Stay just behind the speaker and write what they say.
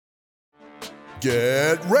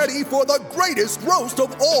Get ready for the greatest roast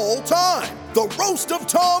of all time, the Roast of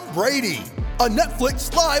Tom Brady, a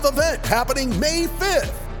Netflix live event happening May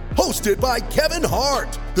 5th. Hosted by Kevin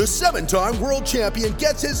Hart, the 7-time world champion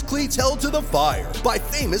gets his cleats held to the fire by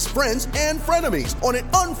famous friends and frenemies on an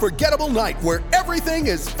unforgettable night where everything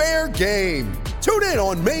is fair game. Tune in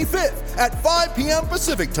on May 5th at 5 p.m.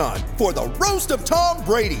 Pacific time for the Roast of Tom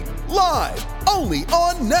Brady, live only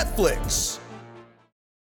on Netflix.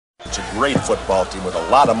 It's a great football team with a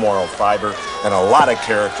lot of moral fiber and a lot of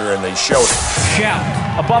character, and they showed it. Shout,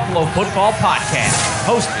 a Buffalo football podcast,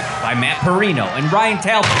 hosted by Matt Perino and Ryan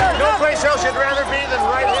Talbot. No place else you'd rather be than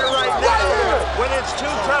right here, right now. When it's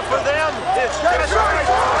too tough for them, it's just right.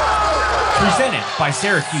 Presented by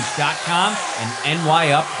Syracuse.com and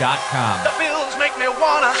NYUp.com. The Bills make me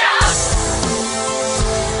wanna.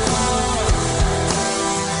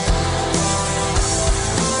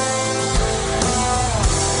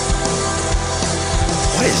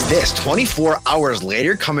 What is this? 24 hours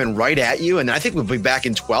later coming right at you. And I think we'll be back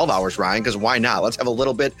in 12 hours, Ryan, because why not? Let's have a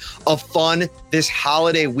little bit of fun this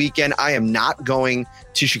holiday weekend. I am not going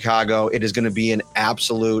to Chicago. It is going to be an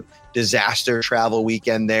absolute disaster travel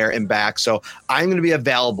weekend there and back. So I'm going to be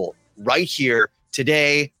available right here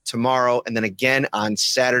today, tomorrow, and then again on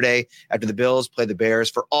Saturday after the Bills play the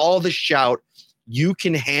Bears for all the shout you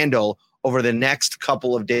can handle over the next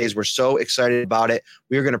couple of days. We're so excited about it.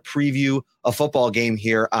 We are going to preview a football game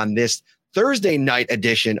here on this Thursday night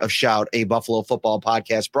edition of Shout, a Buffalo football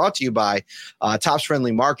podcast brought to you by Tops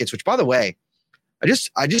Friendly Markets, which, by the way, I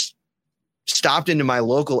just stopped into my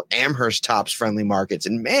local Amherst Tops Friendly Markets,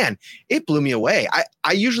 and man, it blew me away.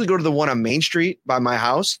 I usually go to the one on Main Street by my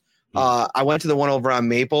house. I went to the one over on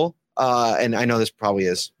Maple, and I know this probably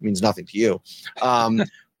means nothing to you.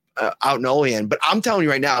 Out in Olean, but I'm telling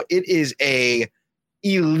you right now, it is a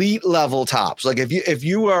elite level Tops. Like if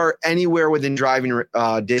you are anywhere within driving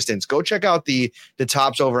distance, go check out the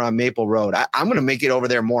Tops over on Maple Road. I'm going to make it over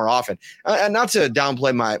there more often, and not to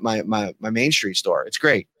downplay my Main Street store. It's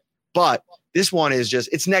great, but this one is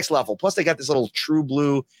it's next level. Plus they got this little True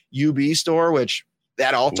Blue UB store, which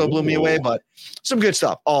that also blew me away, but some good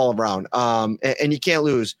stuff all around. And you can't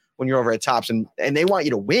lose when you're over at Tops, and they want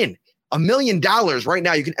you to win. $1 million right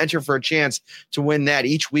now. You can enter for a chance to win that.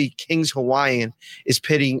 Each week, Kings Hawaiian is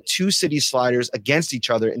pitting two city sliders against each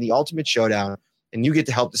other in the ultimate showdown, and you get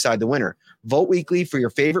to help decide the winner. Vote weekly for your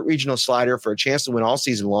favorite regional slider for a chance to win all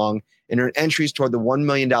season long and earn entries toward the $1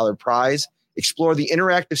 million prize. Explore the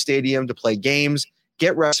interactive stadium to play games,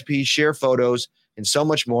 get recipes, share photos, and so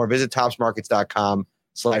much more. Visit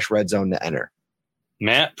topsmarkets.com/redzone to enter.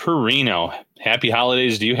 Matt Perino, happy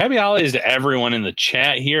holidays to you. Happy holidays to everyone in the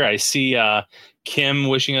chat here. I see Kim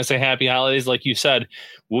wishing us a happy holidays. Like you said,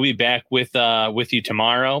 we'll be back with you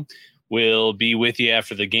tomorrow. We'll be with you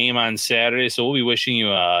after the game on Saturday. So we'll be wishing you,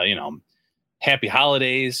 happy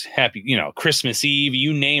holidays, happy, Christmas Eve,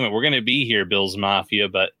 you name it. We're going to be here, Bills Mafia,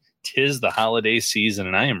 but 'tis the holiday season,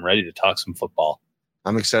 and I am ready to talk some football.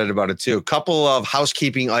 I'm excited about it too. A couple of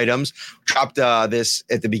housekeeping items. Dropped this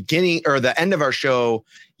at the beginning or the end of our show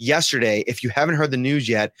yesterday. If you haven't heard the news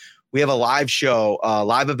yet, we have a live show,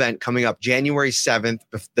 live event coming up January 7th,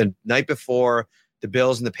 the night before the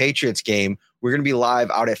Bills and the Patriots game. We're going to be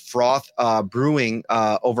live out at Froth Brewing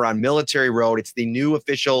over on Military Road. It's the new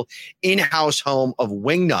official in-house home of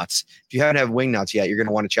Wingnuts. If you haven't had Wingnuts yet, you're going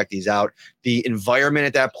to want to check these out. The environment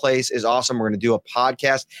at that place is awesome. We're going to do a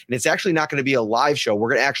podcast, and it's actually not going to be a live show. We're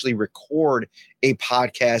going to actually record a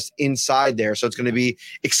podcast inside there. So it's going to be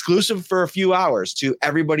exclusive for a few hours to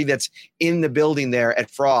everybody that's in the building there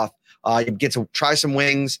at Froth. You get to try some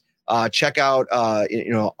wings. Check out,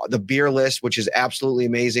 the beer list, which is absolutely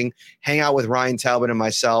amazing. Hang out with Ryan Talbot and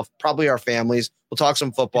myself, probably our families. We'll talk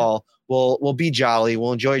some football. We'll be jolly.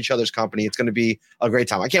 We'll enjoy each other's company. It's going to be a great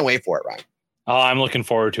time. I can't wait for it, Ryan. Oh, I'm looking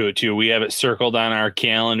forward to it too. We have it circled on our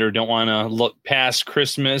calendar. Don't want to look past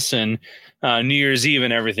Christmas and New Year's Eve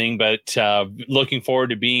and everything, but looking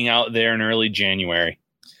forward to being out there in early January.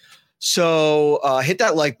 So hit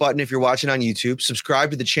that like button if you're watching on YouTube. Subscribe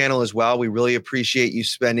to the channel as well. We really appreciate you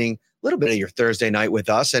spending a little bit of your Thursday night with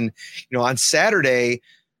us. And, on Saturday,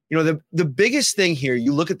 the biggest thing here,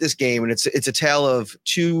 you look at this game and it's a tale of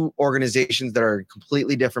two organizations that are in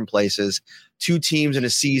completely different places, two teams in a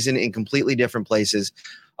season in completely different places.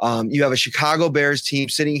 You have a Chicago Bears team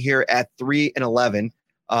sitting here at 3-11,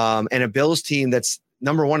 and a Bills team that's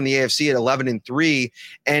number one in the AFC at 11-3.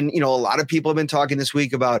 And, a lot of people have been talking this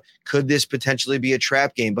week about, could this potentially be a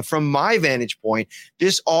trap game? But from my vantage point,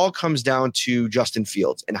 this all comes down to Justin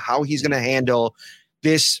Fields and how he's going to handle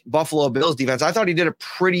this Buffalo Bills defense. I thought he did a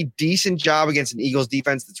pretty decent job against an Eagles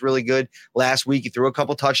defense that's really good last week. He threw a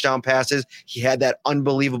couple touchdown passes. He had that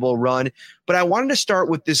unbelievable run. But I wanted to start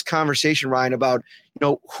with this conversation, Ryan, about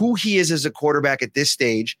who he is as a quarterback at this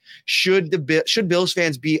stage. Should Bills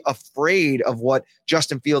fans be afraid of what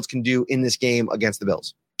Justin Fields can do in this game against the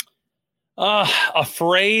Bills?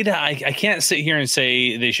 Afraid? I can't sit here and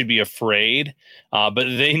say they should be afraid, but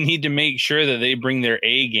they need to make sure that they bring their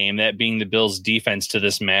A game, that being the Bills defense, to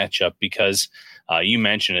this matchup, because you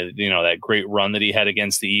mentioned it, that great run that he had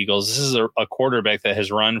against the Eagles. This is a quarterback that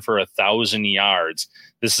has run for 1,000 yards.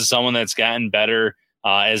 This is someone that's gotten better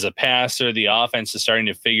as a passer. The offense is starting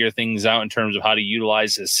to figure things out in terms of how to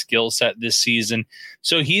utilize his skill set this season.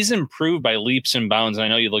 So he's improved by leaps and bounds. And I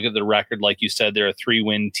know you look at the record, like you said, they're a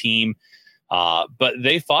 3-win team. But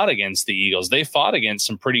they fought against the Eagles. They fought against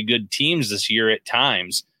some pretty good teams this year at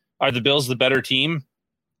times. Are the Bills the better team?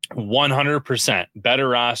 100%. Better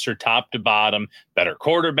roster, top to bottom, better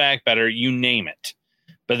quarterback, better, you name it.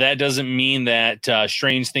 But that doesn't mean that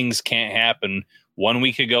strange things can't happen. 1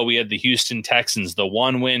 week ago, we had the Houston Texans, the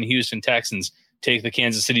 1-win Houston Texans, take the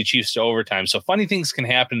Kansas City Chiefs to overtime. So funny things can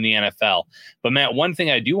happen in the NFL. But Matt, one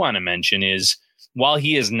thing I do want to mention is, while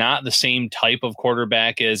he is not the same type of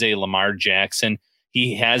quarterback as a Lamar Jackson,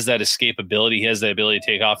 he has that escapability. He has the ability to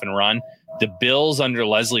take off and run. The Bills under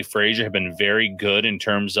Leslie Frazier have been very good in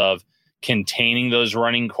terms of containing those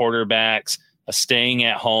running quarterbacks, staying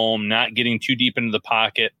at home, not getting too deep into the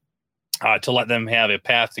pocket, to let them have a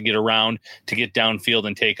path to get around, to get downfield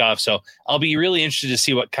and take off. So I'll be really interested to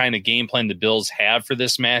see what kind of game plan the Bills have for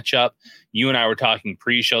this matchup. You and I were talking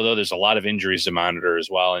pre-show, though. There's a lot of injuries to monitor as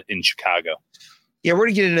well in Chicago. Yeah, we're going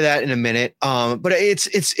to get into that in a minute. But it's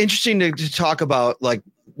interesting to talk about like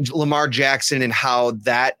Lamar Jackson and how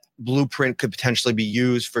that blueprint could potentially be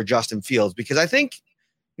used for Justin Fields, because I think,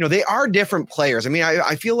 they are different players. I mean,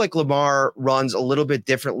 I feel like Lamar runs a little bit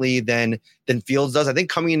differently than Fields does. I think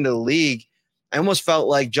coming into the league, I almost felt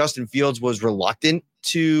like Justin Fields was reluctant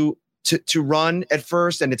to run at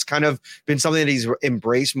first. And it's kind of been something that he's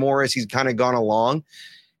embraced more as he's kind of gone along.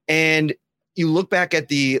 And you look back at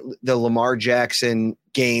the Lamar Jackson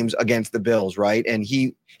games against the Bills, right? And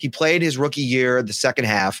he played his rookie year, the second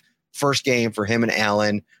half, first game for him and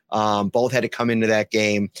Allen. Both had to come into that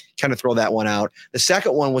game, kind of throw that one out. The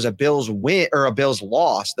second one was a Bills win or a Bills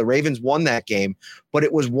loss. The Ravens won that game, but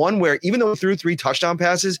it was one where even though he threw 3 touchdown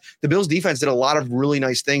passes, the Bills defense did a lot of really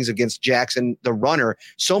nice things against Jackson, the runner,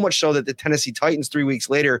 so much so that the Tennessee Titans 3 weeks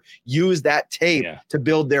later used that tape to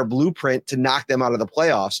build their blueprint to knock them out of the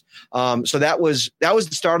playoffs. So that was the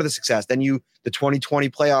start of the success. Then the 2020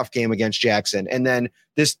 playoff game against Jackson. And then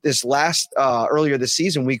this last earlier this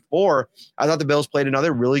season, week 4, I thought the Bills played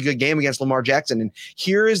another really good game against Lamar Jackson. And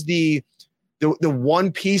here is the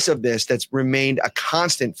one piece of this that's remained a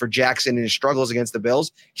constant for Jackson in his struggles against the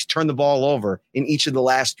Bills. He's turned the ball over in each of the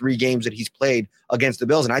last 3 games that he's played against the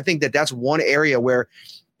Bills. And I think that that's one area where,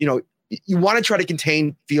 you want to try to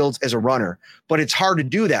contain Fields as a runner, but it's hard to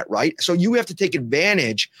do that, right? So you have to take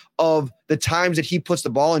advantage of the times that he puts the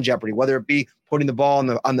ball in jeopardy, whether it be putting the ball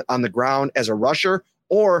on the ground as a rusher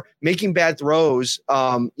or making bad throws.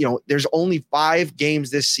 There's only 5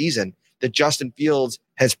 games this season that Justin Fields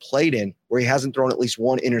has played in where he hasn't thrown at least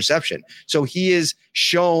 1 interception. So he has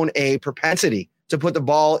shown a propensity to put the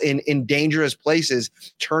ball in dangerous places,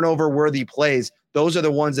 turnover-worthy plays. Those are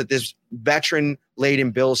the ones that this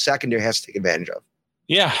veteran-laden Bills secondary has to take advantage of.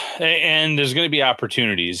 Yeah, and there's going to be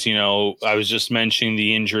opportunities. I was just mentioning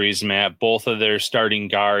the injuries, Matt. Both of their starting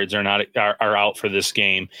guards are out for this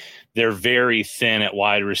game. They're very thin at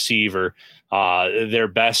wide receiver. Their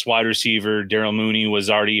best wide receiver, Darrell Mooney, was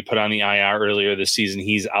already put on the IR earlier this season.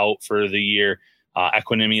 He's out for the year.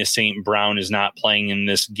 Equanimeous St. Brown is not playing in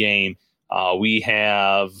this game. We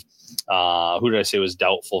have who did I say was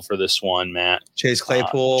doubtful for this one, Matt? Chase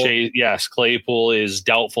Claypool. Yes, Claypool is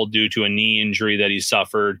doubtful due to a knee injury that he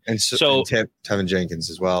suffered. And Tevin Jenkins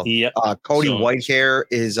as well. Yep. Cody Whitehair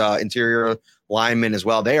is interior lineman as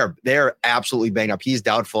well. They are absolutely banged up. He's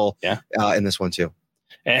doubtful in this one too.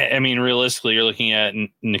 I mean, realistically, you're looking at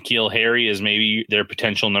N'Keal Harry as maybe their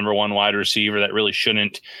potential number 1 wide receiver that really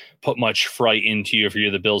shouldn't put much fright into you if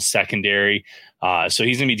you're the Bills secondary. So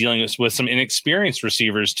he's going to be dealing with some inexperienced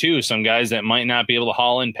receivers too. Some guys that might not be able to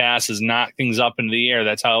haul in passes, knock things up into the air.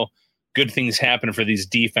 That's how good things happen for these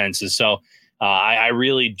defenses. So I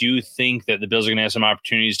really do think that the Bills are going to have some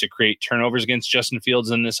opportunities to create turnovers against Justin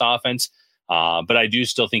Fields in this offense. But I do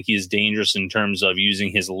still think he's dangerous in terms of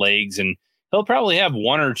using his legs, and he'll probably have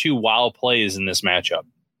 1 or 2 wild plays in this matchup.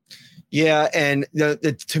 Yeah, and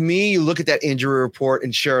to me, you look at that injury report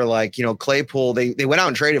and sure, like, Claypool, they went out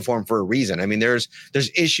and traded for him for a reason. I mean, there's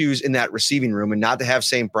issues in that receiving room, and not to have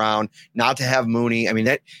St. Brown, not to have Mooney. I mean,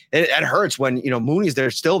 that hurts when, Mooney's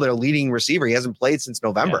still their leading receiver. He hasn't played since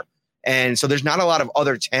November. Yeah. And so there's not a lot of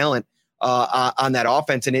other talent on that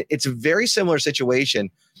offense. And it's a very similar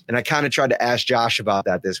situation. And I kind of tried to ask Josh about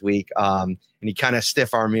that this week. And he kind of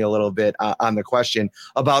stiff-armed me a little bit on the question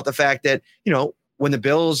about the fact that, when the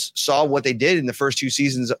Bills saw what they did in the first 2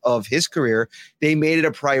 seasons of his career, they made it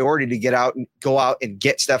a priority to go out and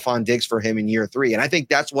get Stephon Diggs for him in year 3. And I think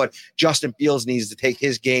that's what Justin Fields needs to take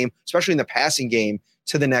his game, especially in the passing game,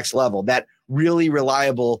 to the next level. That really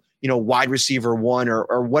reliable, wide receiver 1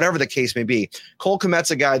 or whatever the case may be. Cole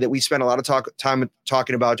Kmet's a guy that we spent a lot of time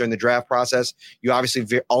talking about during the draft process. You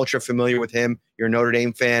obviously ultra familiar with him. You're a Notre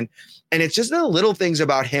Dame fan. And it's just the little things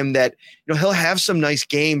about him that, he'll have some nice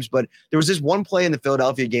games, but there was this one play in the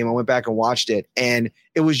Philadelphia game. I went back and watched it, and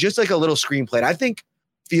it was just like a little screenplay. And I think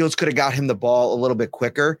Fields could have got him the ball a little bit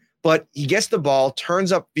quicker, but he gets the ball,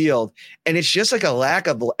 turns up field, and it's just like a lack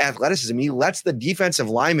of athleticism. He lets the defensive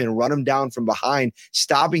lineman run him down from behind,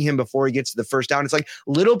 stopping him before he gets to the first down. It's like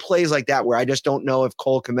little plays like that where I just don't know if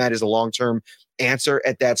Cole Kmet is a long-term answer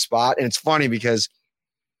at that spot. And it's funny because,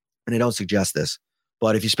 and I don't suggest this,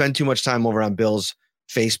 but if you spend too much time over on Bill's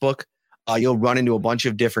Facebook, you'll run into a bunch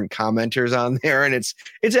of different commenters on there, and it's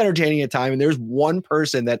entertaining at time. And there's one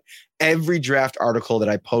person that every draft article that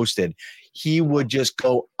I posted, he would just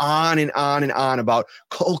go on and on and on about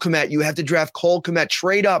Cole Kmet. You have to draft Cole Kmet,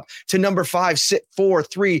 trade up to number 5, sit 4,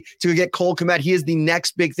 3 to get Cole Kmet. He is the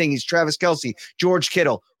next big thing. He's Travis Kelce, George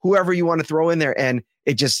Kittle, whoever you want to throw in there. And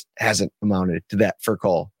it just hasn't amounted to that for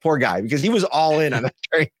Cole. Poor guy, because he was all in on that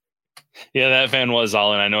trade. Yeah, that fan was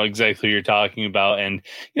all in. I know exactly who you're talking about. And,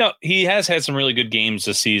 he has had some really good games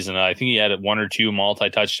this season. I think he had 1 or 2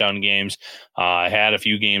 multi-touchdown games. Had a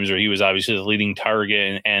few games where he was obviously the leading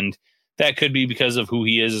target. And that could be because of who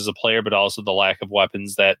he is as a player, but also the lack of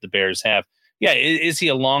weapons that the Bears have. Yeah, is he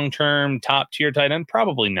a long-term top-tier tight end?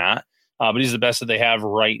 Probably not. But he's the best that they have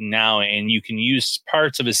right now. And you can use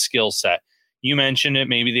parts of his skill set. You mentioned it.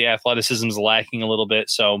 Maybe the athleticism is lacking a little bit.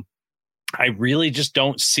 So I really just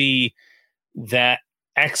don't see that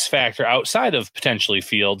X factor outside of potentially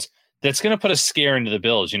Fields that's going to put a scare into the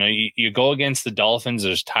Bills. You go against the Dolphins,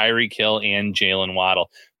 there's Tyreek Hill and Jalen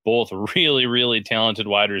Waddle, both really, really talented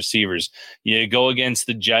wide receivers. You go against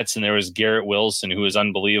the Jets, and there was Garrett Wilson, who was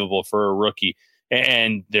unbelievable for a rookie.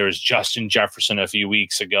 And there was Justin Jefferson a few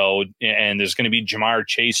weeks ago, and there's going to be Jamar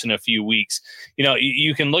Chase in a few weeks.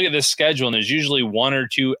 You can look at this schedule, and there's usually 1 or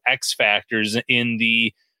 2 X factors in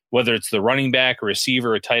whether it's the running back, or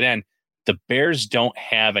receiver, or tight end. The Bears don't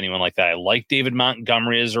have anyone like that. I like David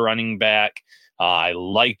Montgomery as a running back. I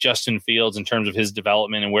like Justin Fields in terms of his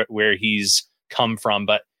development and where he's come from.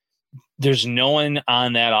 But there's no one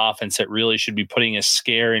on that offense that really should be putting a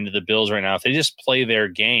scare into the Bills right now. If they just play their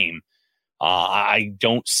game, I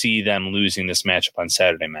don't see them losing this matchup on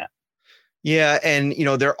Saturday, Matt. Yeah, and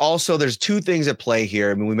there's 2 things at play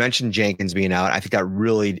here. I mean, we mentioned Jenkins being out. I think that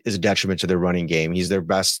really is a detriment to their running game. He's their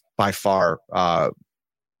best by far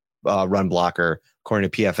run blocker, according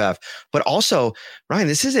to PFF. But also, Ryan,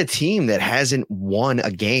 this is a team that hasn't won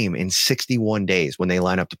a game in 61 days when they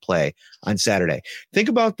line up to play on Saturday. Think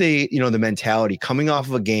about the mentality coming off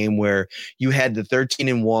of a game where you had the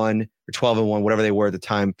 13-1 or 12-1, whatever they were at the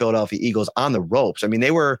time, Philadelphia Eagles on the ropes. I mean,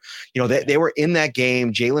 they were, they were in that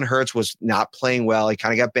game. Jalen Hurts was not playing well. He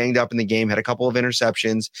kind of got banged up in the game, had a couple of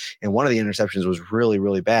interceptions, and one of the interceptions was really,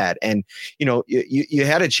 really bad. And, you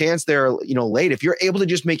had a chance there, late. If you're able to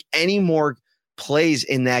just make any more plays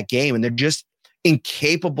in that game, and they're just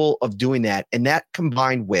incapable of doing that. And that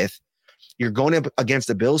combined with you're going up against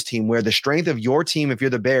the Bills team where the strength of your team, if you're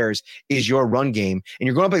the Bears, is your run game. And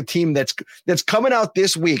you're going up against a team that's coming out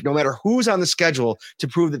this week, no matter who's on the schedule, to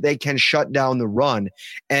prove that they can shut down the run.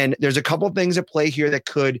 And there's a couple of things at play here that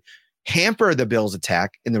could hamper the Bills'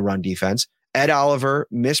 attack in the run defense. Ed Oliver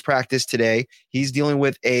missed practice today. He's dealing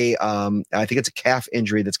with I think it's a calf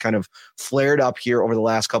injury that's kind of flared up here over the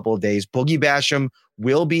last couple of days. Boogie Basham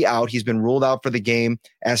will be out. He's been ruled out for the game,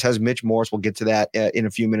 as has Mitch Morse. We'll get to that in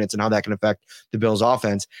a few minutes and how that can affect the Bills'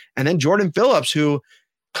 offense. And then Jordan Phillips, who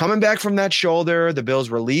coming back from that shoulder, the Bills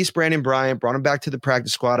released Brandon Bryant, brought him back to the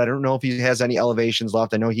practice squad. I don't know if he has any elevations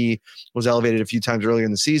left. I know he was elevated a few times earlier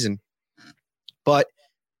in the season. But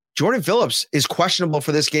Jordan Phillips is questionable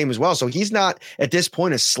for this game as well. So he's not at this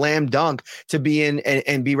point a slam dunk to be in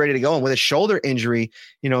and be ready to go. And with a shoulder injury,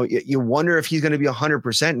 you wonder if he's going to be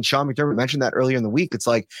 100%. And Sean McDermott mentioned that earlier in the week. It's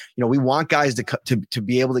like, we want guys to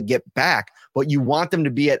be able to get back, but you want them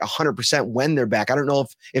to be at 100% when they're back. I don't know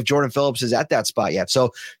if Jordan Phillips is at that spot yet.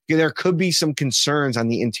 So there could be some concerns on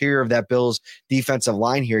the interior of that Bills defensive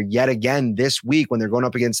line here yet again this week when they're going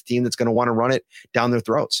up against a team that's going to want to run it down their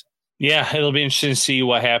throats. Yeah, it'll be interesting to see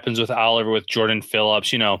what happens with Oliver, with Jordan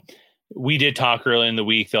Phillips. We did talk earlier in the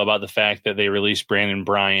week, though, about the fact that they released Brandon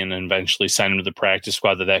Bryan and eventually signed him to the practice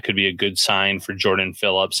squad, that could be a good sign for Jordan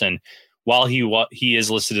Phillips. And while he is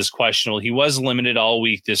listed as questionable, he was limited all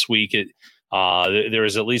week this week. There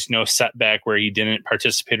was at least no setback where he didn't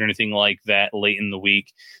participate or anything like that late in the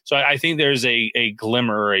week. So I think there's a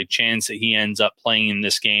glimmer or a chance that he ends up playing in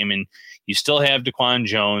this game. And you still have Daquan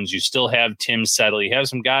Jones. You still have Tim Settle. You have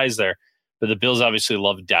some guys there. But the Bills obviously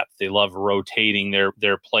love depth. They love rotating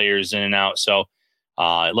their players in and out. So,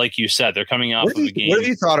 like you said, they're coming off of a game. What have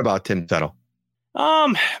you thought about Tim Settle?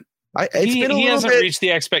 He hasn't reached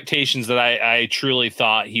the expectations that I truly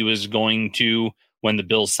thought he was going to when the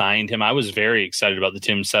Bills signed him. I was very excited about the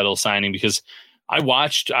Tim Settle signing because I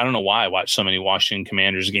don't know why I watched so many Washington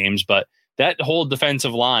Commanders games, but that whole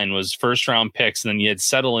defensive line was first-round picks, and then you had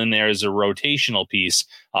Settle in there as a rotational piece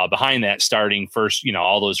behind that starting first,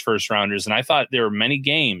 all those first-rounders. And I thought there were many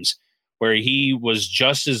games where he was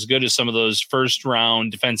just as good as some of those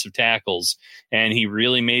first-round defensive tackles, and he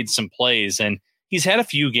really made some plays. And he's had a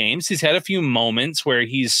few games. He's had a few moments where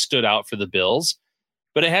he's stood out for the Bills,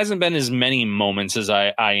 but it hasn't been as many moments as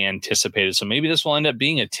I anticipated. So maybe this will end up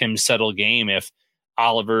being a Tim Settle game if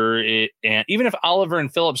even if Oliver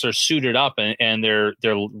and Phillips are suited up and their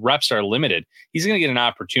reps are limited, he's going to get an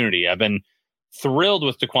opportunity. I've been thrilled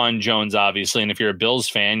with Daquan Jones, obviously. And if you're a Bills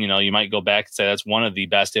fan, you might go back and say that's one of the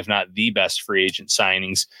best, if not the best free agent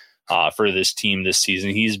signings for this team this season.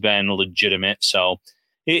 He's been legitimate. So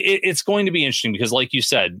it's going to be interesting because like you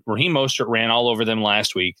said, Raheem Mostert ran all over them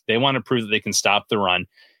last week. They want to prove that they can stop the run.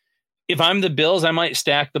 If I'm the Bills, I might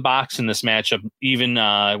stack the box in this matchup, even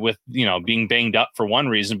with, being banged up for one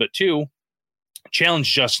reason, but two,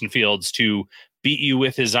 challenge Justin Fields to beat you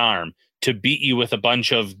with his arm, to beat you with a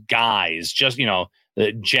bunch of guys, just,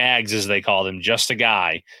 the Jags, as they call them, just a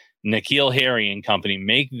guy, N'Keal Harry and company,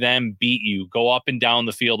 make them beat you, go up and down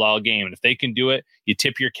the field all game. And if they can do it, you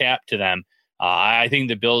tip your cap to them. I think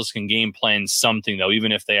the Bills can game plan something, though,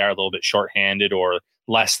 even if they are a little bit shorthanded or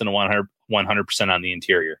less than 100% on the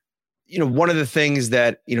interior. One of the things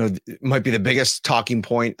that, might be the biggest talking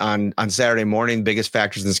point on Saturday morning, biggest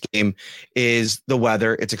factors in this game is the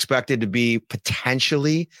weather. It's expected to be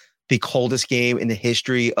potentially the coldest game in the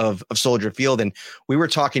history of Soldier Field. And we were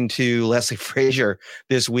talking to Leslie Frazier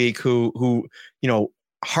this week, who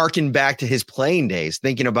harken back to his playing days,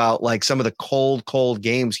 thinking about like some of the cold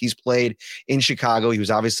games he's played in Chicago. He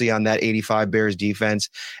was obviously on that 85 Bears defense.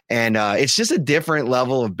 And it's just a different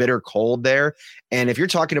level of bitter cold there. And if you're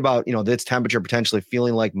talking about, this temperature potentially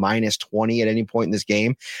feeling like minus 20 at any point in this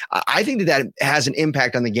game, I think that has an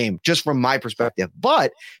impact on the game, just from my perspective.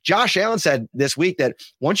 But Josh Allen said this week that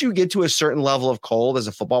once you get to a certain level of cold as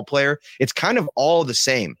a football player, it's kind of all the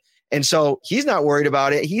same. And so he's not worried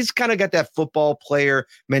about it. He's kind of got that football player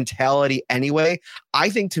mentality anyway. I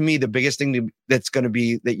think to me, the biggest thing that's going to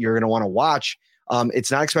be that you're going to want to watch,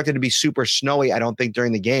 it's not expected to be super snowy, I don't think,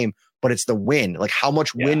 during the game, but it's the wind. Like how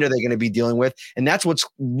much wind are they going to be dealing with? And that's what's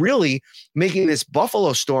really making this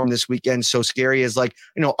Buffalo storm this weekend so scary is like,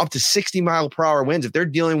 up to 60-mile-per-hour winds. If they're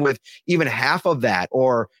dealing with even half of that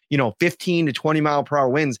or, 15 to 20-mile-per-hour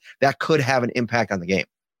winds, that could have an impact on the game.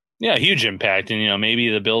 Yeah, huge impact. And, maybe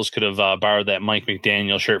the Bills could have borrowed that Mike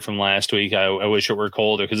McDaniel shirt from last week. I wish it were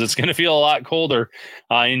colder because it's going to feel a lot colder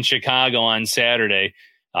in Chicago on Saturday.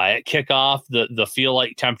 At kickoff, the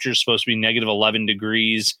feel-like temperature is supposed to be negative 11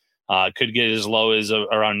 degrees. Could get as low as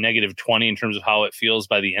around negative 20 in terms of how it feels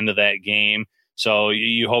by the end of that game. So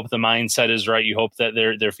you hope the mindset is right. You hope that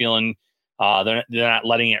they're feeling they're not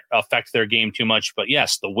letting it affect their game too much. But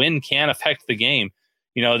yes, the wind can affect the game.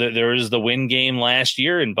 There was the wind game last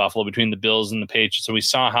year in Buffalo between the Bills and the Patriots. So we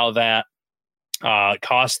saw how that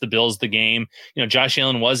cost the Bills the game. Josh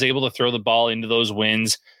Allen was able to throw the ball into those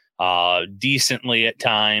winds decently at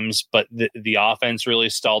times, but the offense really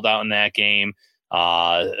stalled out in that game.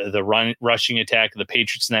 The rushing attack of the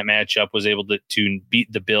Patriots in that matchup was able to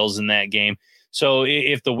beat the Bills in that game. So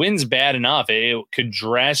if the wind's bad enough, it could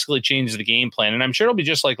drastically change the game plan. And I'm sure it'll be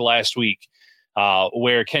just like last week.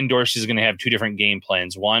 Where Ken Dorsey is going to have two different game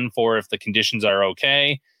plans. One for if the conditions are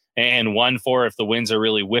okay, and 1-4 if the winds are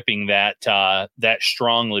really whipping that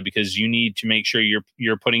strongly, because you need to make sure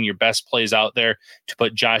you're putting your best plays out there to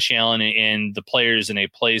put Josh Allen and the players in a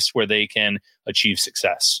place where they can achieve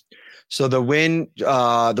success. So the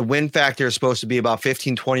wind factor is supposed to be about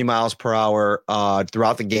 15, 20 miles per hour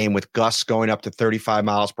throughout the game, with gusts going up to 35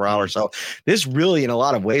 miles per hour. So this really, in a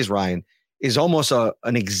lot of ways, Ryan, is almost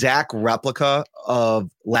an exact replica of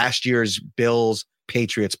last year's Bills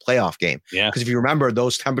Patriots playoff game. Yeah. Because if you remember,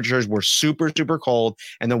 those temperatures were super, super cold,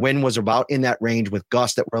 and the wind was about in that range with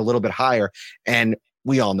gusts that were a little bit higher. And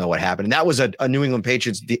we all know what happened. And that was a New England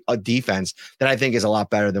Patriots defense that I think is a lot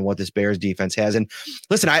better than what this Bears defense has. And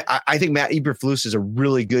listen, I think Matt Eberflus is a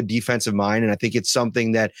really good defensive mind. And I think it's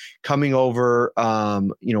something that coming over,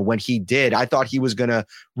 when he did, I thought he was going to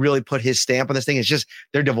really put his stamp on this thing. It's just,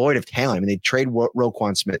 they're devoid of talent. I mean, they trade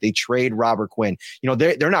Roquan Smith, they trade Robert Quinn.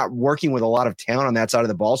 They're not working with a lot of talent on that side of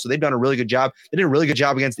the ball. So they've done a really good job. They did a really good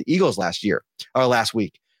job against the Eagles last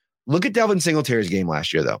week. Look at Devin Singletary's game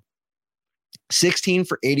last year, though. 16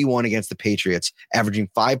 for 81 against the Patriots, averaging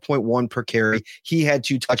 5.1 per carry. He had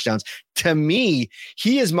 2 touchdowns. To me,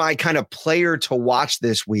 he is my kind of player to watch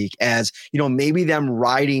this week, as, maybe them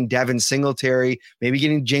riding Devin Singletary, maybe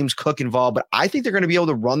getting James Cook involved. But I think they're going to be able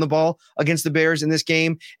to run the ball against the Bears in this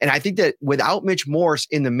game. And I think that without Mitch Morse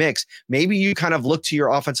in the mix, maybe you kind of look to your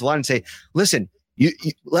offensive line and say, listen,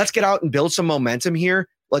 let's get out and build some momentum here.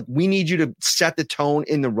 Like, we need you to set the tone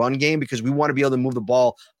in the run game, because we want to be able to move the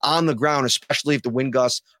ball on the ground, especially if the wind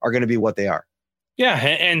gusts are going to be what they are. Yeah,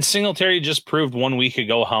 and Singletary just proved 1 week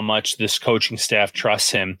ago how much this coaching staff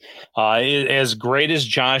trusts him. As great as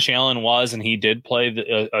Josh Allen was, and he did play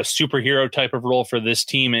a superhero type of role for this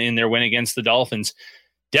team in their win against the Dolphins,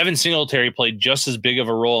 Devin Singletary played just as big of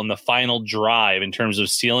a role in the final drive in terms of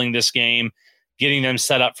sealing this game, getting them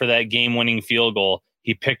set up for that game-winning field goal.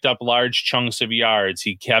 He picked up large chunks of yards.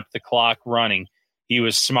 He kept the clock running. He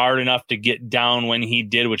was smart enough to get down when he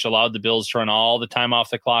did, which allowed the Bills to run all the time off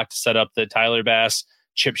the clock to set up the Tyler Bass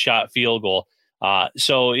chip shot field goal.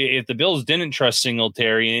 So if the Bills didn't trust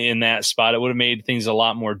Singletary in that spot, it would have made things a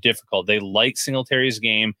lot more difficult. They like Singletary's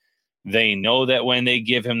game. They know that when they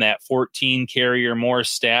give him that 14 carry or more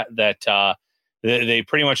stat, that they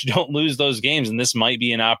pretty much don't lose those games. And this might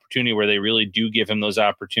be an opportunity where they really do give him those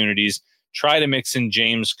opportunities. Try to mix in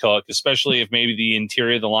James Cook, especially if maybe the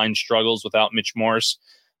interior of the line struggles without Mitch Morse.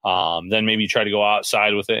 Then maybe try to go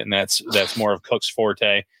outside with it, and that's more of Cook's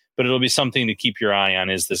forte. But it'll be something to keep your eye on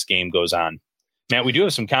as this game goes on. Matt, we do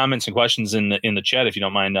have some comments and questions in the chat, if you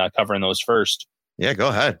don't mind covering those first. Yeah, go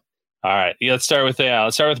ahead. All right, let's start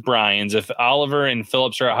with Brian's. If Oliver and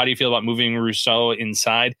Phillips are out, how do you feel about moving Rousseau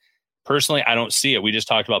inside? Personally, I don't see it. We just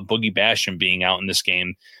talked about Boogie Basham being out in this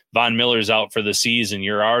game. Von Miller's out for the season.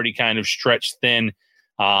 You're already kind of stretched thin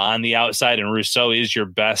on the outside, and Rousseau is your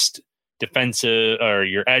best defensive or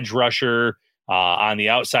your edge rusher on the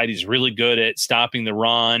outside. He's really good at stopping the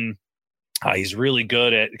run. He's really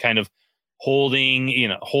good at kind of holding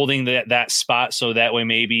that spot, so that way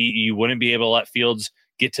maybe you wouldn't be able to let Fields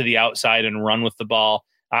get to the outside and run with the ball.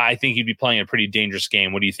 I think he'd be playing a pretty dangerous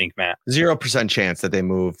game. What do you think, Matt? 0% chance that they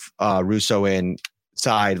move Rousseau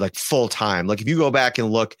inside like full time. Like, if you go back and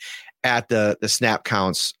look at the snap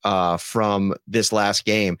counts from this last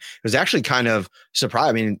game, it was actually kind of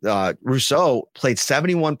surprising. I mean, Rousseau played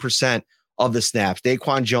 71% of the snaps.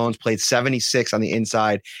 Daquan Jones played 76 on the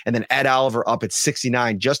inside, and then Ed Oliver up at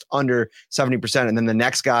 69, just under 70%. And then the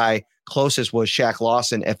next guy closest was Shaq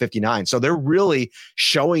Lawson at 59. So they're really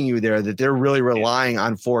showing you there that they're really relying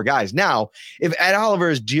on 4 guys. Now, if Ed Oliver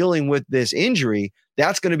is dealing with this injury,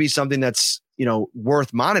 that's going to be something that's,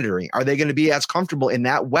 worth monitoring. Are they going to be as comfortable in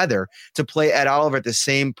that weather to play Ed Oliver at the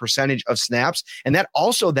same percentage of snaps? And that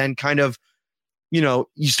also then kind of, you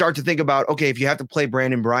start to think about, okay, if you have to play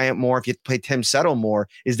Brandon Bryant more, if you have to play Tim Settle more,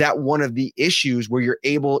 is that one of the issues where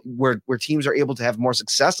where teams are able to have more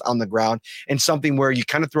success on the ground, and something where you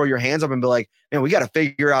kind of throw your hands up and be like, man, we got to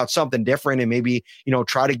figure out something different, and maybe,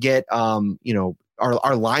 try to get, our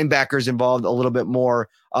linebackers involved a little bit more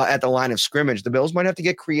at the line of scrimmage. The Bills might have to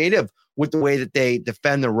get creative with the way that they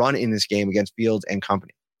defend the run in this game against Fields and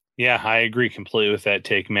company. Yeah, I agree completely with that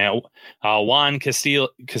take, Matt. Juan Castillo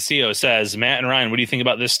says, Matt and Ryan, what do you think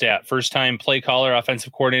about this stat? First-time play caller,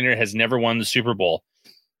 offensive coordinator, has never won the Super Bowl.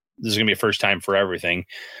 This is going to be a first time for everything.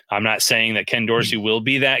 I'm not saying that Ken Dorsey will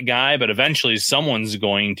be that guy, but eventually someone's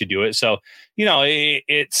going to do it. So,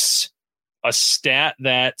 it's a stat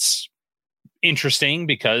that's interesting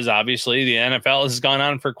because obviously the NFL has gone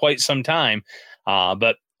on for quite some time.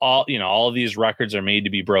 But all of these records are made to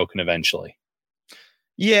be broken eventually.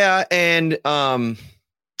 Yeah. And, I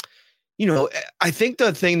think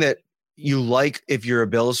the thing that you like if you're a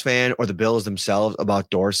Bills fan or the Bills themselves about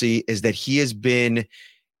Dorsey is that he has been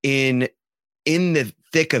in the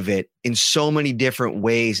thick of it in so many different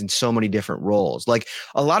ways, in so many different roles. Like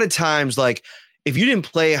a lot of times, like if you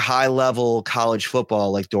didn't play high level college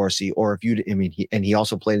football like Dorsey, or if you, he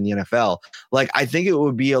also played in the NFL, like I think it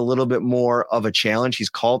would be a little bit more of a challenge. He's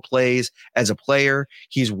called plays as a player.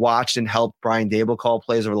 He's watched and helped Brian Daboll call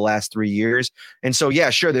plays over the last 3 years. And so, yeah,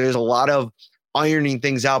 sure, there's a lot of ironing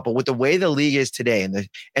things out, but with the way the league is today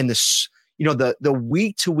and the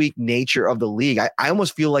week to week nature of the league, I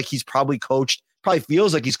almost feel like he's probably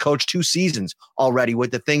feels like he's coached 2 seasons already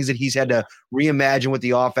with the things that he's had to reimagine with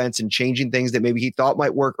the offense and changing things that maybe he thought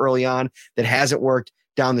might work early on that hasn't worked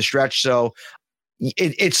down the stretch. So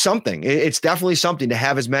it's something. It's definitely something to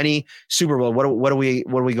have as many Super Bowl. What are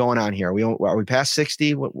we going on here? Are we past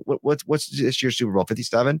 60? What's this year's Super Bowl?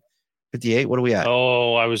 57? 58? What are we at?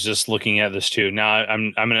 Oh, I was just looking at this too. Now I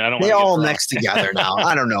don't. They all next together now.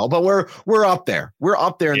 I don't know, but we're up there. We're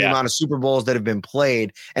up there in the amount of Super Bowls that have been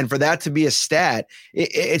played, and for that to be a stat,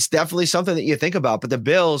 it's definitely something that you think about. But the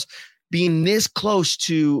Bills being this close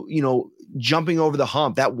to jumping over the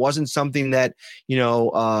hump, that wasn't something that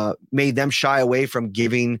made them shy away from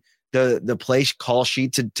giving the play call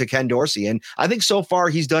sheet to Ken Dorsey. And I think so far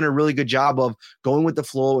he's done a really good job of going with the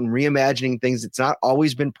flow and reimagining things. It's not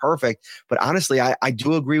always been perfect, but honestly, I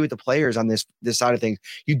do agree with the players on this side of things.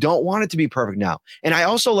 You don't want it to be perfect now. And I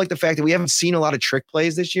also like the fact that we haven't seen a lot of trick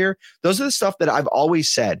plays this year. Those are the stuff that I've always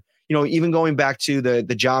said, even going back to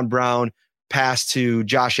the John Brown pass to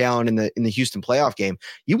Josh Allen in the Houston playoff game.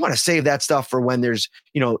 You want to save that stuff for when there's,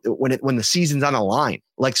 when the season's on the line,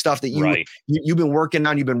 like stuff that you've been working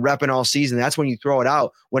on, you've been repping all season. That's when you throw it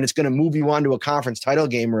out, when it's going to move you on to a conference title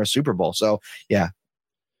game or a Super Bowl. So yeah.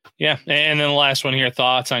 Yeah. And then the last one here,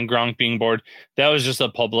 thoughts on Gronk being bored. That was just a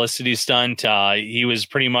publicity stunt. He was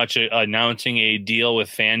pretty much announcing a deal with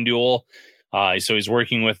FanDuel. So he's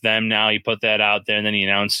working with them now. He put that out there and then he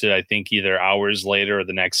announced it, I think either hours later or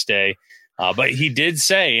the next day. But he did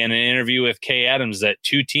say in an interview with Kay Adams that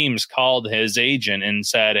 2 teams called his agent and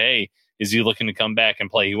said, hey, is he looking to come back and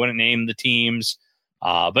play? He wouldn't name the teams.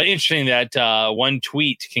 But interesting that one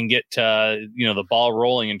tweet can get the ball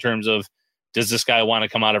rolling in terms of, does this guy want to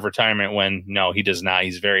come out of retirement when no, he does not.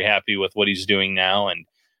 He's very happy with what he's doing now and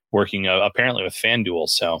working apparently with FanDuel.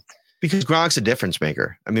 So because Gronk's a difference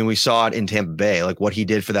maker. I mean, we saw it in Tampa Bay, like what he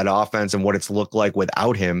did for that offense and what it's looked like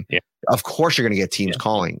without him. Yeah. Of course, you're going to get teams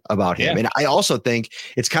calling about him. Yeah. And I also think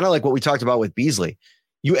it's kind of like what we talked about with Beasley.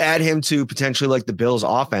 You add him to potentially like the Bills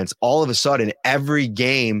offense, all of a sudden, every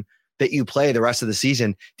game that you play the rest of the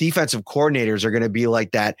season, defensive coordinators are going to be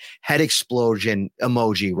like that head explosion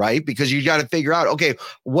emoji, right? Because you got to figure out, okay,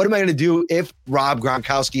 what am I going to do if Rob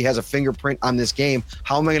Gronkowski has a fingerprint on this game?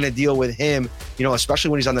 How am I going to deal with him? Especially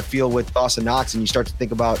when he's on the field with Dawson Knox and you start to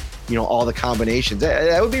think about, all the combinations.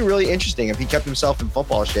 That would be really interesting if he kept himself in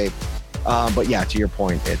football shape. But yeah, to your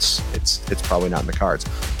point, it's probably not in the cards.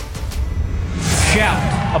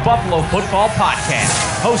 Shout, a Buffalo football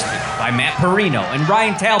podcast, hosted by Matt Perino and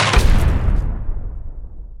Ryan Talbot.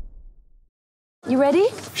 You ready?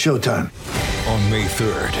 Showtime. On May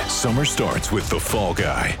 3rd, summer starts with The Fall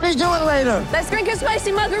Guy. Let's do it later. Let's drink a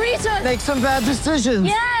spicy margarita. Make some bad decisions.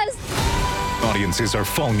 Yes. Audiences are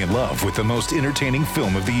falling in love with the most entertaining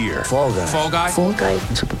film of the year. Fall Guy. Fall Guy? Fall Guy.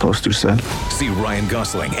 That's what the poster said. See Ryan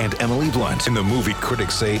Gosling and Emily Blunt in the movie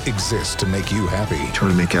critics say exists to make you happy.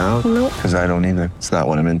 Trying to make it out? Nope. Because I don't either. It's not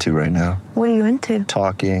what I'm into right now. What are you into?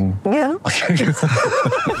 Talking. Yeah.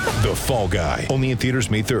 The Fall Guy. Only in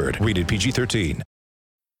theaters May 3rd. Rated PG-13.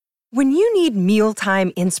 When you need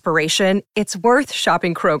mealtime inspiration, it's worth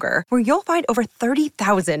shopping Kroger, where you'll find over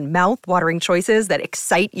 30,000 mouth-watering choices that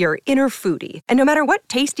excite your inner foodie. And no matter what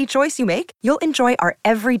tasty choice you make, you'll enjoy our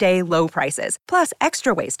everyday low prices, plus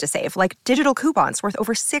extra ways to save, like digital coupons worth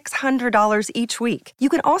over $600 each week. You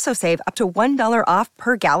can also save up to $1 off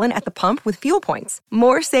per gallon at the pump with fuel points.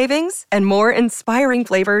 More savings and more inspiring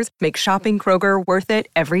flavors make shopping Kroger worth it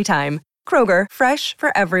every time. Kroger, fresh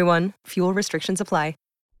for everyone. Fuel restrictions apply.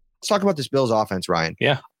 Let's talk about this Bills offense, Ryan.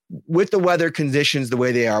 Yeah. With the weather conditions the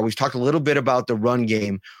way they are, we've talked a little bit about the run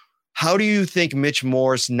game. How do you think Mitch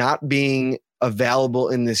Morse not being available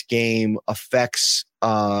in this game affects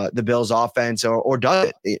the Bills offense or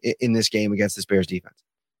does it in this game against this Bears defense?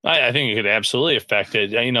 I think it could absolutely affect it.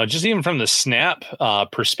 Just even from the snap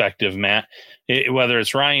perspective, Matt, whether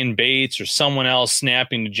it's Ryan Bates or someone else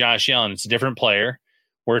snapping to Josh Allen, it's a different player.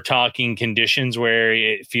 We're talking conditions where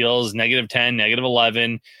it feels -10,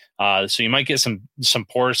 -11. So you might get some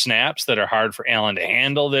poor snaps that are hard for Allen to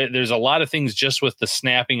handle. There's a lot of things just with the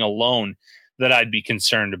snapping alone that I'd be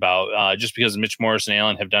concerned about, just because Mitch Morse and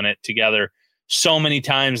Allen have done it together so many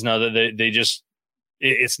times now that they just,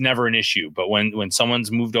 it's never an issue. But when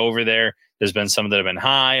someone's moved over there, there's been some that have been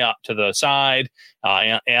high up to the side.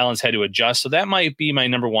 Allen's had to adjust. So that might be my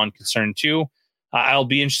number one concern too. I'll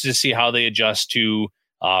be interested to see how they adjust to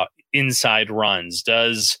inside runs.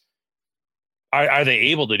 Are they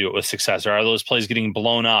able to do it with success? Or are those plays getting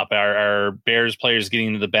blown up? Are Bears players getting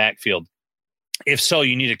into the backfield? If so,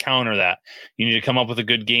 you need to counter that. You need to come up with a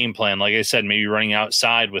good game plan. Like I said, maybe running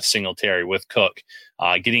outside with Singletary, with Cook,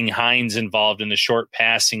 getting Hines involved in the short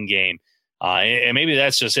passing game. And maybe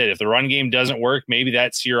that's just it. If the run game doesn't work, maybe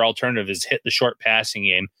that's your alternative, is hit the short passing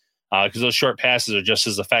game. Because those short passes are just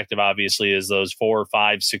as effective, obviously, as those 4,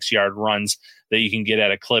 5, 6 yard runs that you can get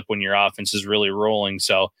at a clip when your offense is really rolling.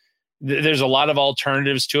 So there's a lot of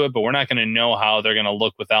alternatives to it, but we're not going to know how they're going to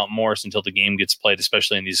look without Morse until the game gets played,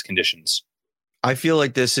 especially in these conditions. I feel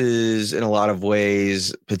like this is, in a lot of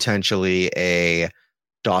ways, potentially a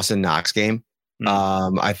Dawson Knox game.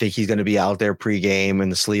 I think he's going to be out there pregame in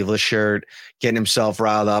the sleeveless shirt, getting himself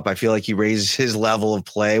riled up. I feel like he raises his level of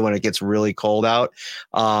play when it gets really cold out.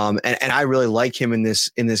 And I really like him in this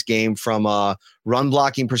game from a run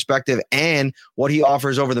blocking perspective, and what he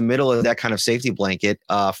offers over the middle of that kind of safety blanket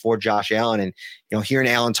for Josh Allen. And, hearing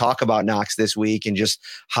Allen talk about Knox this week and just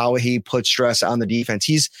how he puts stress on the defense,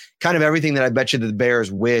 he's kind of everything that I bet you the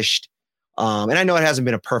Bears wished. And I know it hasn't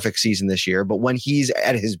been a perfect season this year, but when he's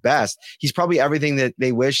at his best, he's probably everything that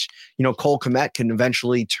they wish, Cole Kmet can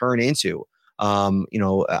eventually turn into. I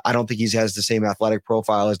don't think he has the same athletic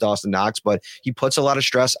profile as Dawson Knox, but he puts a lot of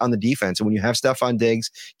stress on the defense. And when you have Stephon Diggs,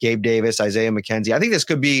 Gabe Davis, Isaiah McKenzie, I think this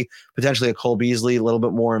could be potentially a Cole Beasley, a little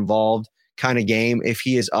bit more involved kind of game. If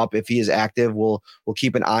he is up, if he is active, we'll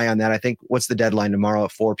keep an eye on that. I think what's the deadline tomorrow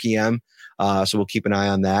at 4 p.m. So we'll keep an eye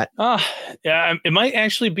on that. Yeah, it might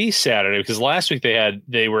actually be Saturday, because last week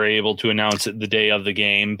they were able to announce it the day of the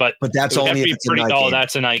game, but that's only if it's a night game.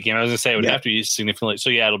 That's a night game. I was gonna say it would have to be significantly. So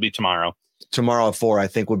yeah, it'll be tomorrow. Tomorrow at 4, I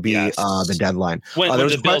think, would be the deadline. When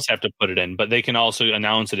the Bills have to put it in, but they can also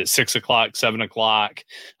announce it at 6 o'clock, 7 o'clock.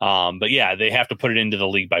 But yeah, they have to put it into the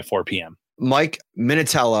league by 4 p.m. Mike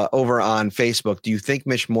Minutella over on Facebook. Do you think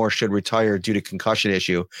Mitch Morse should retire due to concussion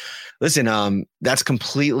issue? Listen, that's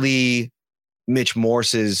completely Mitch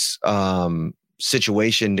Morse's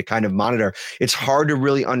situation to kind of monitor. It's hard to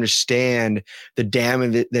really understand the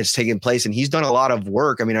damage that's taking place, and he's done a lot of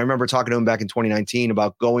work. I mean, I remember talking to him back in 2019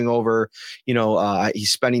 about going over, he's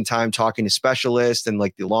spending time talking to specialists and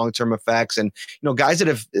like the long-term effects, and guys that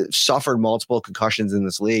have suffered multiple concussions in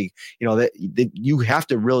this league, that you have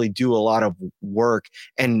to really do a lot of work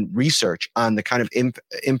and research on the kind of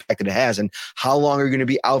impact that it has, and how long are you going to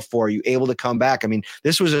be out for? Are you able to come back? I mean,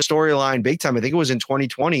 this was a storyline big time. I think it was in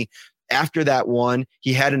 2020. After that one,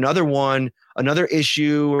 he had another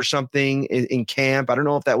issue or something in camp. I don't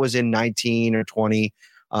know if that was in 19 or 20.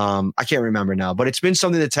 I can't remember now, but it's been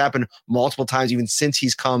something that's happened multiple times, even since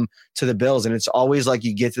he's come to the Bills. And it's always like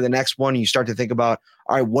you get to the next one and you start to think about,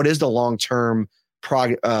 all right, what is the long-term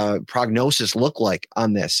prognosis look like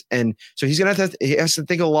on this? And so he has to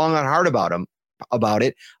think long and hard about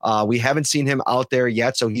it. We haven't seen him out there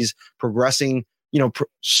yet. So he's progressing,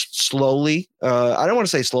 slowly. I don't want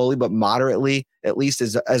to say slowly, but moderately, at least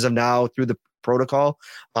as of now through the protocol.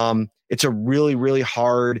 It's a really, really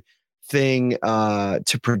hard thing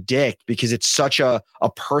to predict, because it's such a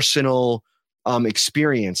personal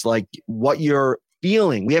experience, like what you're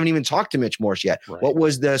feeling. We haven't even talked to Mitch Morse yet. Right. What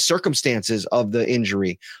was the circumstances of the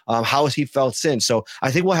injury? How has he felt since? So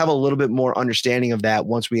I think we'll have a little bit more understanding of that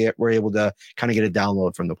once we're able to kind of get a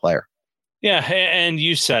download from the player. Yeah, and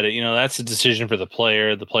you said it, that's a decision for the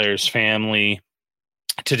player, the player's family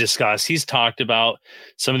to discuss. He's talked about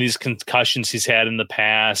some of these concussions he's had in the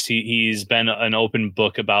past. He's been an open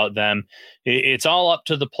book about them. It's all up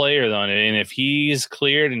to the player, though. And if he's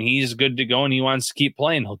cleared and he's good to go and he wants to keep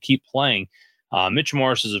playing, he'll keep playing. Mitch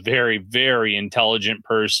Morse is a very, very intelligent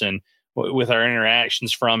person. With our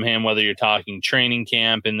interactions from him, whether you're talking training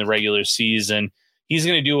camp in the regular season, he's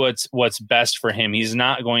going to do what's best for him. He's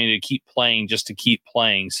not going to keep playing just to keep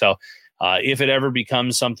playing. So if it ever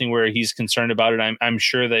becomes something where he's concerned about it, I'm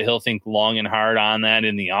sure that he'll think long and hard on that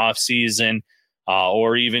in the off season,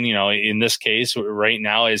 or even, in this case right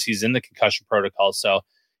now as he's in the concussion protocol. So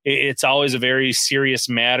it's always a very serious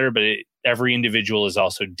matter, but every individual is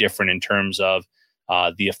also different in terms of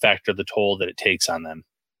the effect or the toll that it takes on them.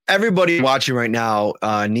 Everybody watching right now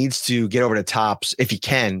needs to get over to Topps, if you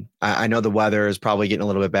can, I know the weather is probably getting a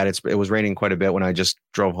little bit bad. It was raining quite a bit when I just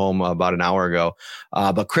drove home about an hour ago.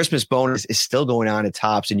 But Christmas bonus is still going on at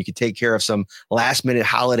Tops, and you can take care of some last minute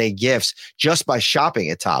holiday gifts just by shopping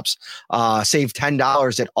at Tops. Save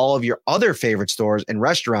 $10 at all of your other favorite stores and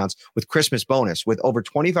restaurants with Christmas bonus. With over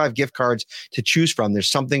 25 gift cards to choose from, there's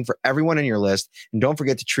something for everyone in your list. And don't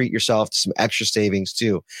forget to treat yourself to some extra savings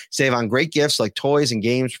too. Save on great gifts like toys and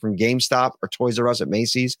games from GameStop or Toys R Us at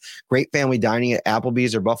Macy's. Great family dining at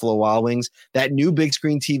Applebee's or Buffalo Wild Wings, that new big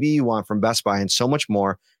screen TV you want from Best Buy, and so much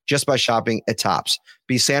more just by shopping at Tops.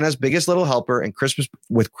 Be Santa's biggest little helper and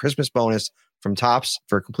with Christmas bonus from Tops.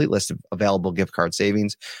 For a complete list of available gift card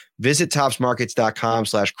savings, visit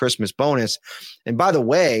topsmarkets.com/Christmas bonus. And by the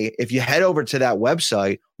way, if you head over to that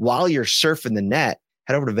website while you're surfing the net,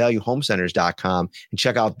 head over to valuehomecenters.com and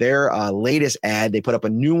check out their latest ad. They put up a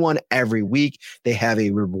new one every week. They have a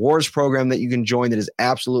rewards program that you can join that is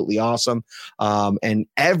absolutely awesome. And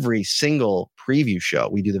every single preview show,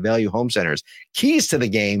 we do the Value Home Centers. Keys to the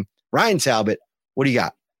game. Ryan Talbot, what do you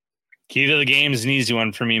got? Key to the game is an easy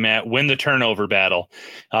one for me, Matt. Win the turnover battle.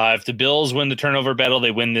 If the Bills win the turnover battle,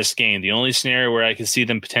 they win this game. The only scenario where I could see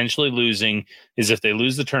them potentially losing is if they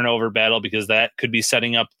lose the turnover battle, because that could be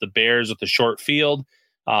setting up the Bears with a short field.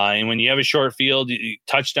 And when you have a short field,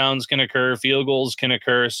 touchdowns can occur, field goals can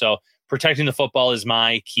occur. So protecting the football is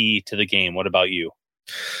my key to the game. What about you?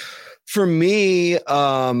 For me,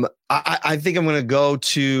 I think I'm going to go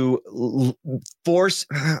to force.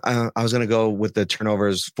 I was going to go with the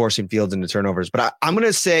turnovers, forcing Fields into turnovers, but I'm going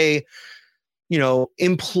to say,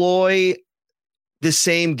 employ the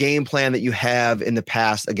same game plan that you have in the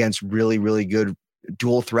past against really, really good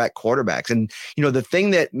dual threat quarterbacks. And, the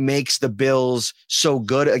thing that makes the Bills so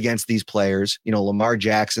good against these players, Lamar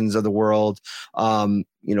Jacksons of the world,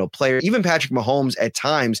 players, even Patrick Mahomes at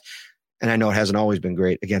times, and I know it hasn't always been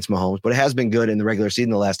great against Mahomes, but it has been good in the regular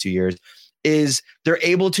season the last 2 years, is they're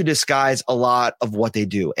able to disguise a lot of what they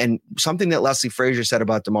do. And something that Leslie Frazier said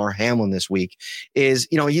about DeMar Hamlin this week is,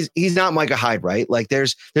 he's not Micah Hyde, right? Like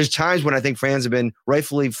there's times when I think fans have been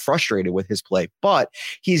rightfully frustrated with his play, but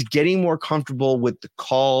he's getting more comfortable with the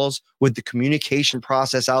calls, with the communication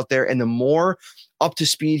process out there. And the more up to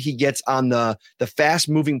speed he gets on the fast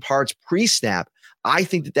moving parts pre-snap, I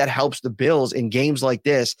think that helps the Bills in games like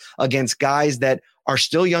this against guys that are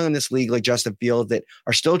still young in this league, like Justin Fields, that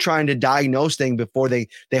are still trying to diagnose things before they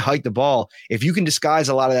hike the ball. If you can disguise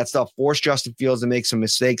a lot of that stuff, force Justin Fields to make some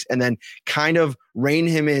mistakes, and then kind of rein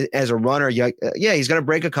him in as a runner, he's going to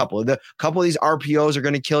break a couple of these RPOs are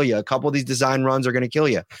going to kill you. A couple of these design runs are going to kill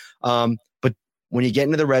you. But when you get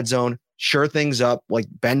into the red zone, sure things up, like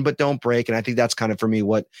bend but don't break. And I think that's kind of, for me,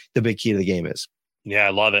 what the big key to the game is. Yeah,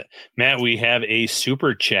 I love it. Matt, we have a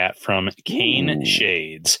super chat from Kane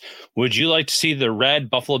Shades. Would you like to see the red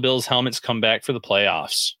Buffalo Bills helmets come back for the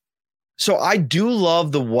playoffs? So I do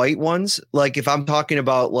love the white ones. Like if I'm talking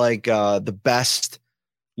about the best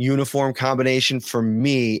uniform combination for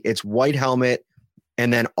me, it's white helmet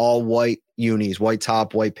and then all white unis, white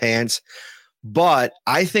top, white pants. But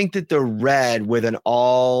I think that the red with an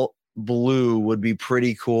all blue would be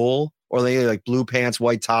pretty cool. Or they like blue pants,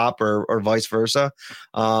 white top, or vice versa.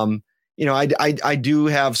 I do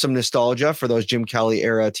have some nostalgia for those Jim Kelly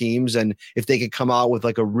era teams, and if they could come out with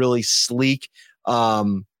like a really sleek,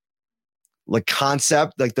 concept,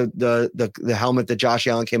 like the helmet that Josh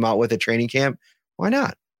Allen came out with at training camp, why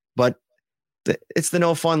not? But it's the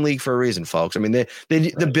no fun league for a reason, folks. I mean,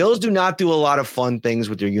 the Bills do not do a lot of fun things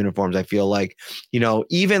with their uniforms. I feel like,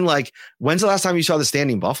 even like, when's the last time you saw the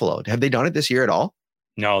standing buffalo? Have they done it this year at all?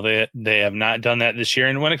 No, they have not done that this year.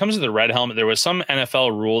 And when it comes to the red helmet, there was some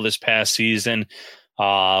NFL rule this past season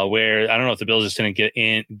where I don't know if the Bills just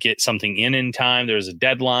didn't get something in time. There was a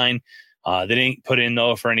deadline. They didn't put in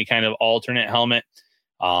though for any kind of alternate helmet.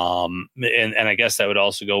 And I guess that would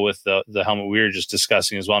also go with the helmet we were just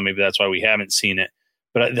discussing as well. Maybe that's why we haven't seen it.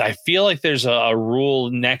 But I feel like there's a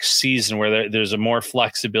rule next season where there's a more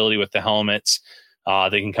flexibility with the helmets.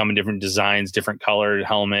 They can come in different designs, different colored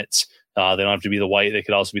helmets. They don't have to be the white. They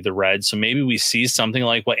could also be the red. So maybe we see something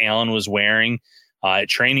like what Allen was wearing at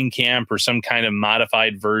training camp, or some kind of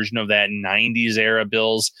modified version of that 90s era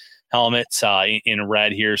Bills helmets in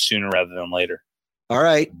red here sooner rather than later. All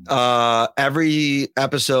right. Every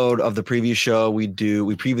episode of the preview show, we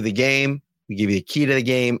preview the game, we give you a key to the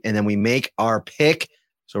game, and then we make our pick.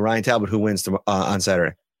 So Ryan Talbot, who wins on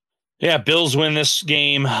Saturday? Yeah, Bills win this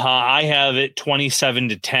game. I have it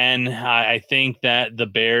 27-10. I think that the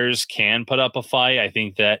Bears can put up a fight. I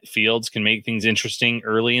think that Fields can make things interesting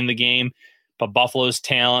early in the game. But Buffalo's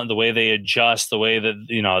talent, the way they adjust, the way that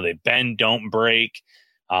they bend, don't break,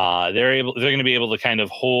 They're going to be able to kind of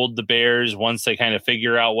hold the Bears once they kind of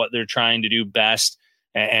figure out what they're trying to do best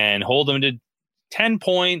and hold them to 10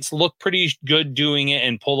 points, look pretty good doing it,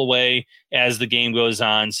 and pull away as the game goes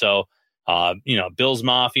on. So, Bills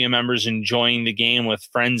Mafia members enjoying the game with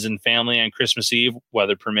friends and family on Christmas Eve,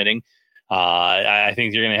 weather permitting. I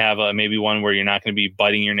think you're going to have maybe one where you're not going to be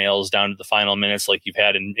biting your nails down to the final minutes like you've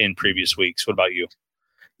had in previous weeks. What about you?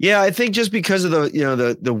 Yeah, I think just because of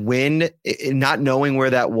the wind, not knowing where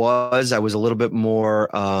that was, I was a little bit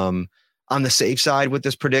more on the safe side with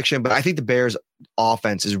this prediction. But I think the Bears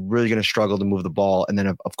offense is really going to struggle to move the ball and then,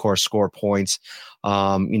 of course, score points.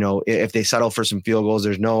 If they settle for some field goals,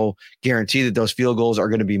 there's no guarantee that those field goals are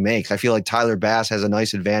going to be makes. I feel like Tyler Bass has a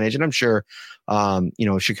nice advantage, and I'm sure,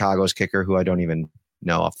 Chicago's kicker, who I don't even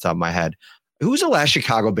know off the top of my head. Who was the last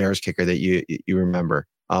Chicago Bears kicker that you remember?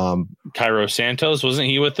 Cairo Santos, wasn't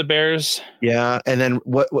he with the Bears? Yeah. And then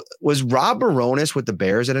what was Rob Baronis with the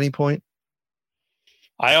Bears at any point?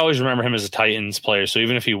 I always remember him as a Titans player. So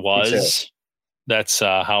even if he was, that's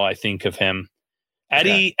how I think of him.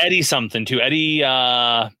 Eddie something too. Eddie P.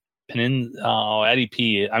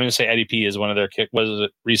 I'm going to say Eddie P is one of their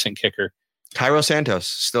recent kicker. Cairo Santos,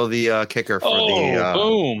 still the kicker for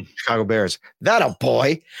the Chicago Bears. That a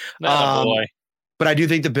boy. But I do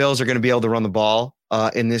think the Bills are going to be able to run the ball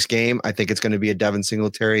in this game. I think it's going to be a Devin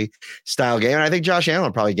Singletary style game. And I think Josh Allen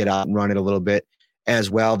will probably get out and run it a little bit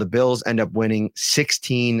as well. The Bills end up winning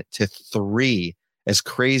 16-3. As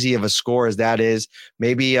crazy of a score as that is,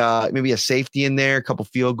 maybe a safety in there, a couple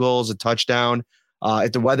field goals, a touchdown.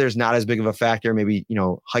 If the weather is not as big of a factor, maybe,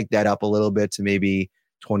 hike that up a little bit to maybe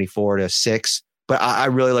 24-6. But I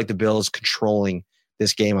really like the Bills controlling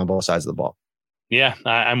this game on both sides of the ball. Yeah,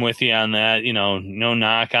 I'm with you on that. No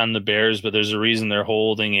knock on the Bears, but there's a reason they're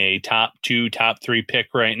holding a top 2, top 3 pick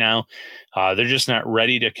right now. They're just not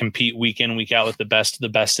ready to compete week in, week out with the best of the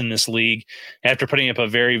best in this league. After putting up a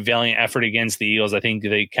very valiant effort against the Eagles, I think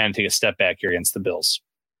they kind of take a step back here against the Bills.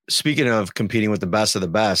 Speaking of competing with the best of the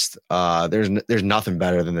best, there's nothing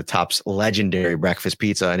better than the Top's legendary breakfast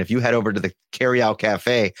pizza. And if you head over to the Carryout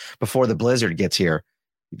Cafe before the blizzard gets here,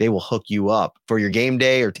 they will hook you up for your game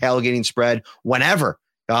day or tailgating spread whenever.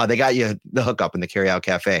 They got you the hookup in the Carryout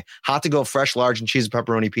Cafe. Hot to go, fresh, large, and cheese and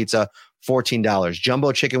pepperoni pizza, $14.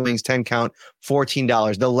 Jumbo chicken wings, 10 count,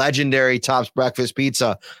 $14. The legendary Top's breakfast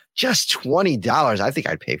pizza, just $20. I think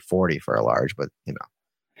I'd pay $40 for a large, but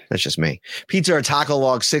that's just me. Pizza or taco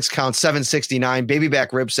log, 6 count, $7.69. Baby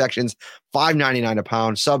back rib sections, $5.99 a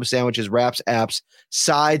pound. Sub sandwiches, wraps, apps,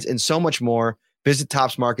 sides, and so much more. Visit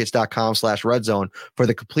topsmarkets.com/redzone for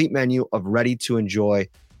the complete menu of ready-to-enjoy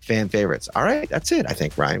fan favorites. All right, that's it, I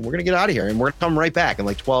think, Ryan. We're going to get out of here, and we're going to come right back in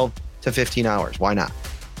like 12 to 15 hours. Why not?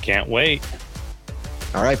 Can't wait.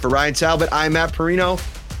 All right, for Ryan Talbot, I'm Matt Perino.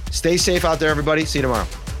 Stay safe out there, everybody. See you tomorrow.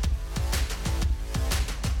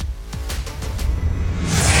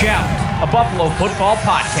 Shout, a Buffalo football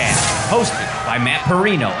podcast, hosted by Matt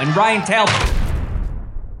Perino and Ryan Talbot.